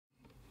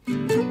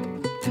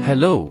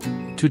Hello,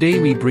 today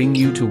we bring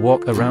you to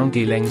walk around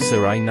Geylang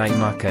Serai Night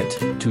Market,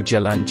 to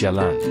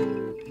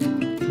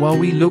Jalan-Jalan. While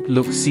we look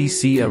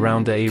see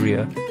around the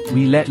area,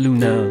 we let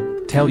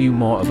Luna tell you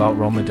more about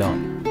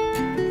Ramadan.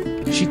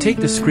 She take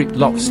the script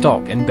lock,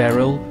 stock and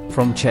barrel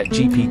from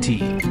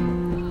ChatGPT.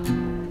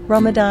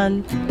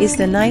 Ramadan is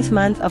the 9th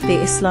month of the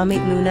Islamic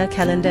lunar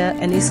calendar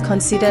and is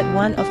considered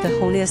one of the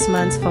holiest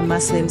months for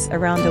Muslims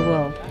around the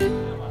world.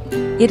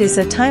 It is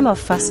a time of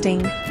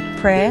fasting,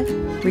 prayer,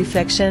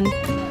 reflection,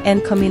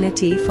 and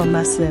community for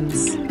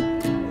Muslims.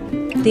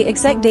 The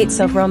exact dates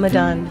of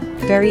Ramadan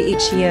vary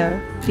each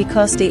year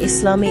because the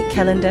Islamic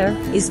calendar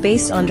is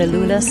based on the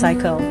lunar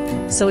cycle,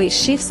 so it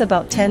shifts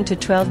about 10 to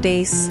 12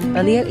 days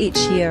earlier each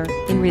year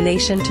in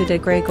relation to the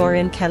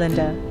Gregorian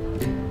calendar.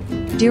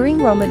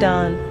 During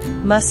Ramadan,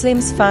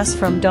 Muslims fast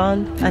from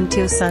dawn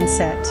until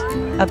sunset,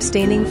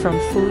 abstaining from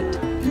food,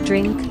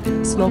 drink,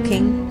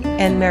 smoking,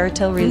 and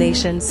marital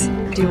relations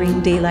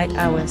during daylight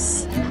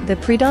hours. The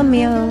pre-dawn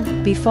meal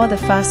before the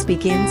fast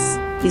begins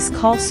is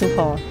called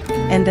suhoor,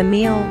 and the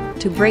meal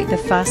to break the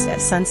fast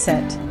at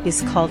sunset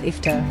is called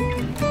iftar.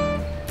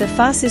 The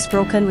fast is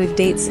broken with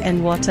dates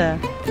and water,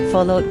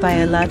 followed by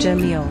a larger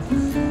meal.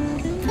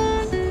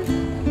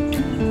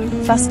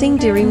 Fasting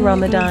during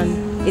Ramadan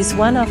is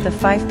one of the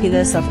 5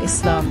 pillars of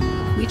Islam,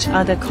 which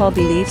are the core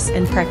beliefs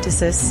and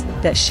practices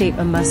that shape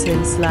a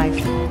Muslim's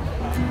life.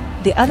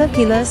 The other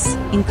pillars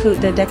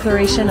include the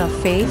declaration of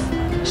faith,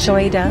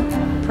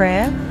 shahadah,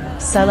 prayer,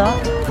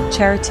 salat,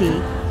 charity,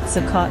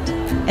 zakat,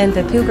 and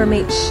the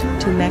pilgrimage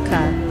to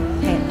Mecca,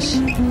 Hajj.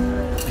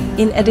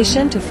 In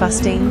addition to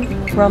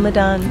fasting,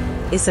 Ramadan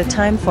is a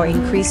time for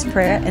increased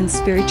prayer and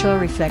spiritual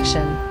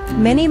reflection.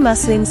 Many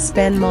Muslims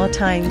spend more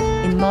time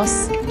in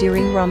mosques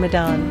during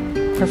Ramadan,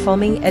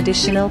 performing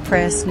additional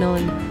prayers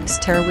known as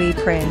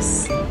Tarawih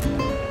prayers.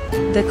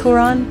 The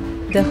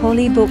Quran, the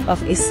holy book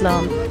of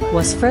Islam,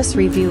 was first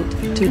revealed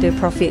to the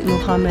Prophet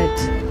Muhammad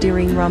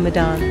during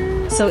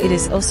Ramadan, so it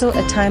is also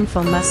a time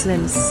for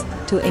Muslims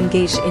to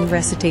engage in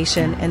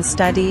recitation and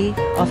study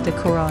of the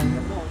Quran.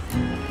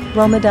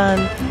 Ramadan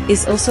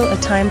is also a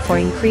time for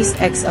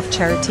increased acts of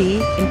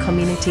charity and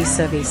community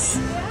service.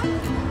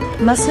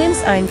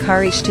 Muslims are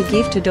encouraged to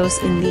give to those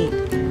in need,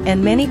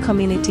 and many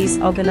communities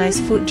organize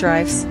food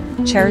drives,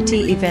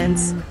 charity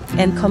events,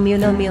 and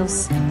communal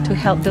meals to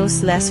help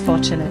those less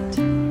fortunate.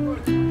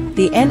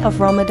 The end of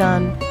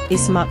Ramadan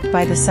is marked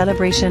by the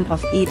celebration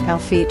of Eid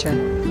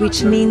al-Fitr,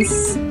 which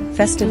means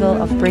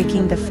Festival of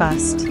Breaking the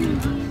Fast.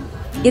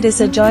 It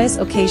is a joyous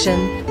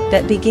occasion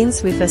that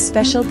begins with a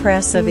special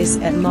prayer service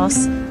at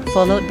mosque,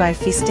 followed by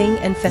feasting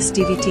and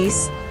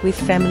festivities with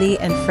family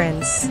and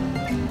friends.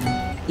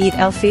 Eid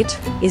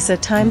al-Fitr is a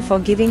time for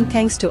giving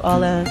thanks to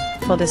Allah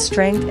for the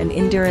strength and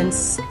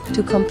endurance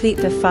to complete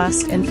the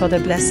fast and for the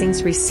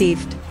blessings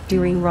received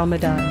during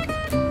Ramadan.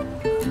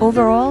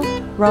 Overall,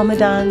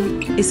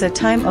 Ramadan is a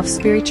time of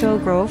spiritual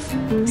growth,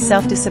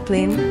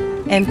 self-discipline,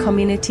 and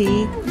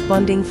community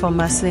bonding for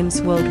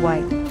Muslims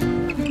worldwide.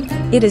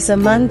 It is a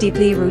month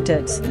deeply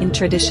rooted in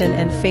tradition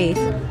and faith,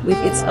 with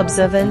its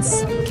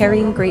observance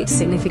carrying great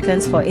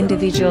significance for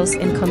individuals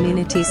and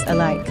communities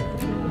alike.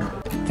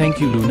 Thank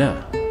you,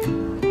 Luna.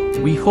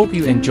 We hope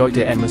you enjoyed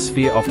the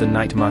atmosphere of the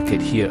night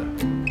market here.